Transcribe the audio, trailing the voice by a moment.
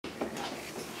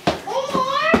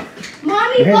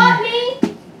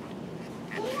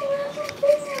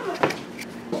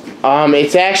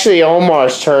It's actually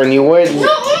Omar's turn. You wouldn't. No,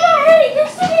 Omar, hey, you're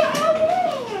sitting on me.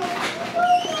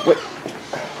 What?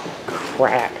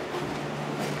 Crap.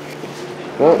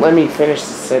 Won't let me finish the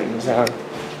sentence out.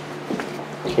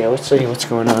 Okay, let's see what's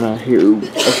going on out here.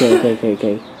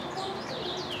 Okay.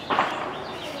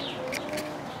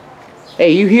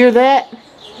 Hey, you hear that?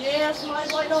 Yeah,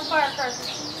 somebody's lighting on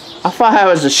firecrackers. I thought that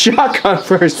was a shotgun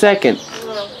for a second.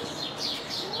 No.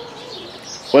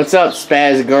 What's up,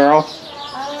 Spaz girl?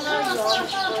 I don't know,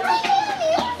 you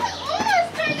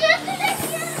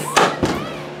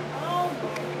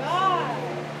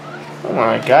Come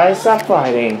on, guys, stop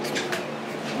fighting.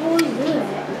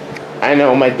 I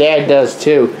know, my dad does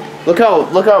too. Look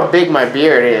how big my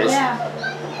beard is. Yeah.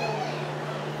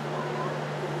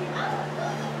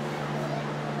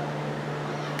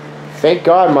 Thank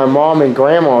God my mom and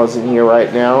grandma isn't here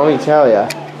right now, let me tell ya.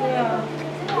 Yeah.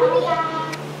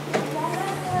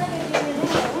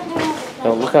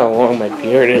 Oh, look how long my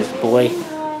beard is, boy.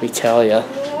 Let me tell ya.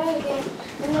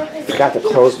 Forgot to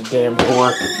close the damn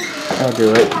door. I'll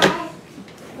do it.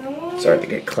 Starting to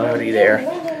get cloudy there.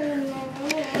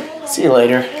 See you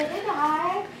later.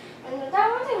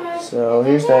 So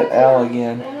here's that owl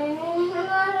again.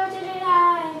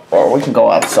 Or we can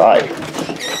go outside.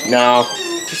 No,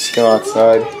 just go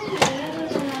outside.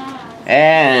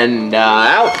 And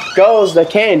out goes the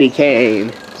candy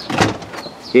cane.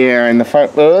 Here in the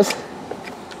front Lewis.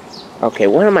 Okay,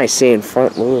 what am I saying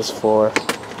front Lewis for?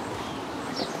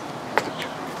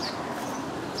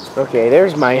 Okay,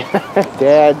 there's my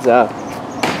dad's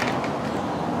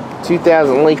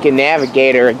 2000 Lincoln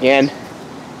Navigator again.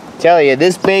 Tell you,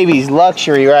 this baby's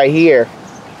luxury right here.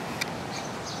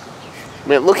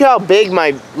 Man, look how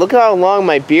long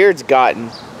my beard's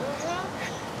gotten.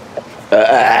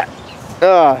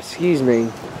 Oh, excuse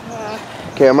me.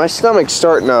 Okay, my stomach's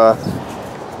starting to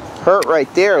hurt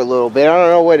right there a little bit. I don't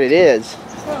know what it is.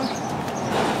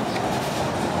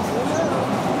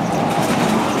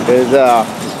 Cause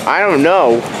I don't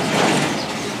know.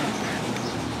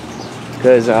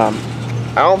 Cause I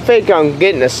don't think I'm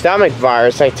getting a stomach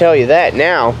virus. I tell you that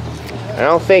now. I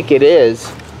don't think it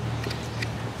is.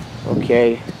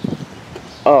 Okay.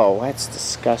 Oh, that's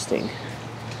disgusting.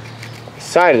 The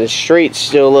side of the street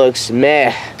still looks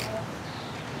meh.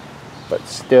 But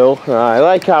still, I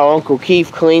like how Uncle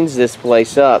Keith cleans this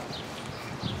place up.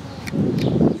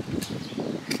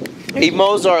 He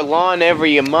mows our lawn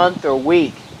every month or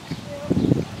week.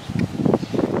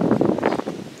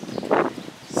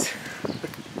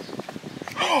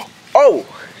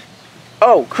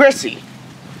 Oh, Chrissy.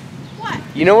 What?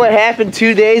 You know what happened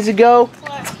 2 days ago?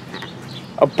 What?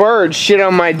 A bird shit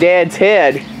on my dad's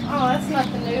head. Oh, that's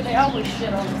nothing new. They always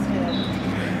shit on his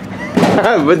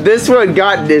head. But this one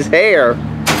got in his hair.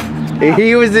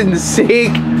 He was in the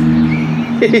sink.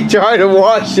 He tried to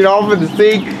wash it off in the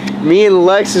sink. Me and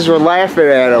Alexis were laughing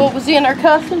at him. What, was he in there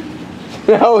cussing?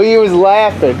 No, he was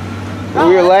laughing. Oh,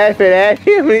 We were laughing at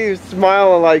him and he was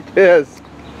smiling like this.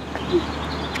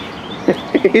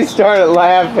 He started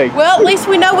laughing. Well, at least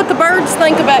we know what the birds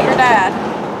think about your dad.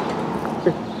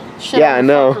 Shit Yeah, on I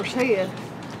know. the fucker's head.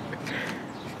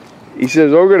 He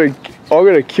says, I'm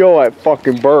gonna kill that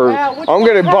fucking bird. Wow, which I'm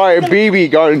one- gonna buy a BB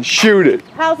gun and shoot it.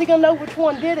 How's he gonna know which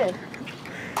one did it?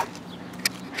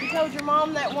 You told your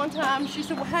mom that one time. She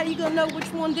said, well, how are you gonna know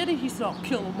which one did it? He said, I'll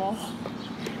kill them all.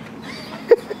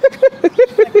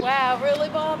 Like, wow, really,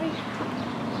 Bobby?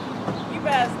 You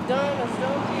guys dumb as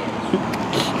dumb kids.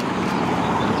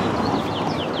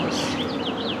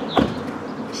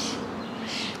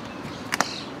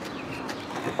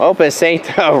 Hope this ain't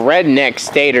a redneck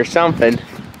state or something.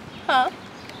 Huh?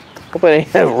 Hope it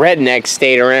ain't a redneck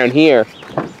state around here.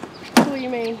 What do you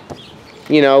mean?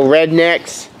 You know,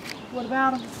 rednecks. What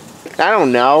about him? I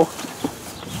don't know.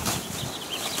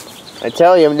 I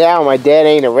tell you now, my dad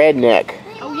ain't a redneck.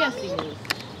 Oh, yes, he is. Mommy,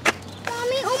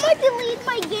 oh my delete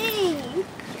my game.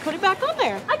 Put it back on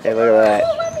there. Hey, look at that.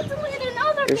 Oh, let me delete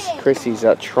another There's game. Chrissy's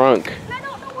trunk. And I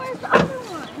don't know where's the other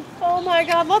one. Oh, my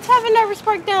God. Let's have a nervous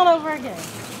breakdown over again.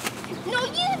 No,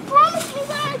 you promised me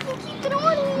that I can keep it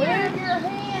on here. Where's your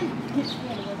hand?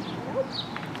 Nope.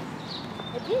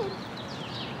 I did.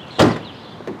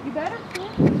 You better?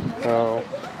 Yeah. Oh.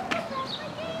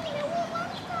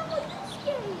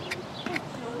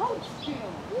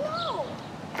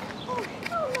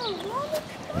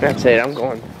 That's it, I'm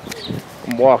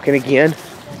walking again.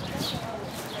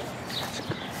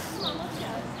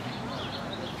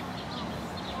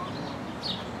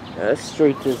 This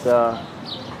street is, oh,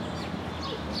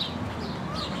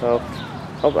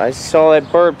 I saw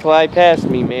that bird fly past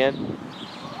me, man.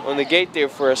 on the gate there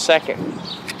for a second.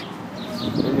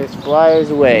 And just flies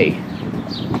away.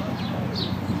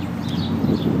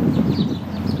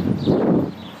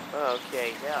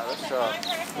 Okay, yeah, that's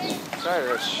kind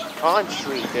of a pond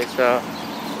street. It's I'm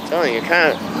telling you,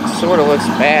 kind of sort of looks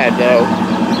bad though.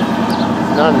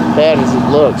 Not as bad as it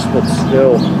looks, but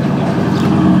still.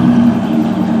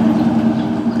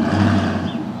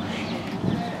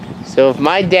 So if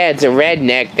my dad's a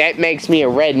redneck, that makes me a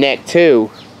redneck too.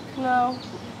 No.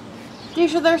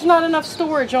 Deisha, there's not enough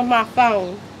storage on my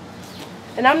phone.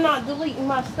 And I'm not deleting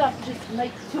my stuff just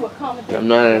to accommodate. I'm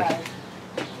not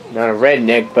a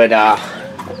redneck, but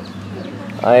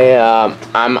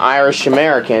I'm Irish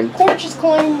American. Porch is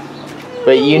clean.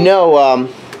 But you know,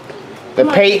 the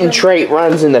Peyton trait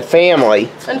runs in the family.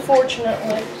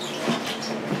 Unfortunately.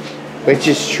 Which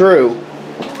is true.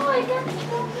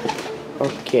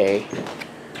 Okay.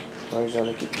 I was on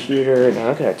the computer. Now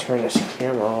I gotta turn this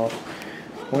camera off.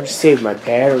 I want to save my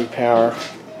battery power.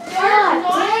 Dad,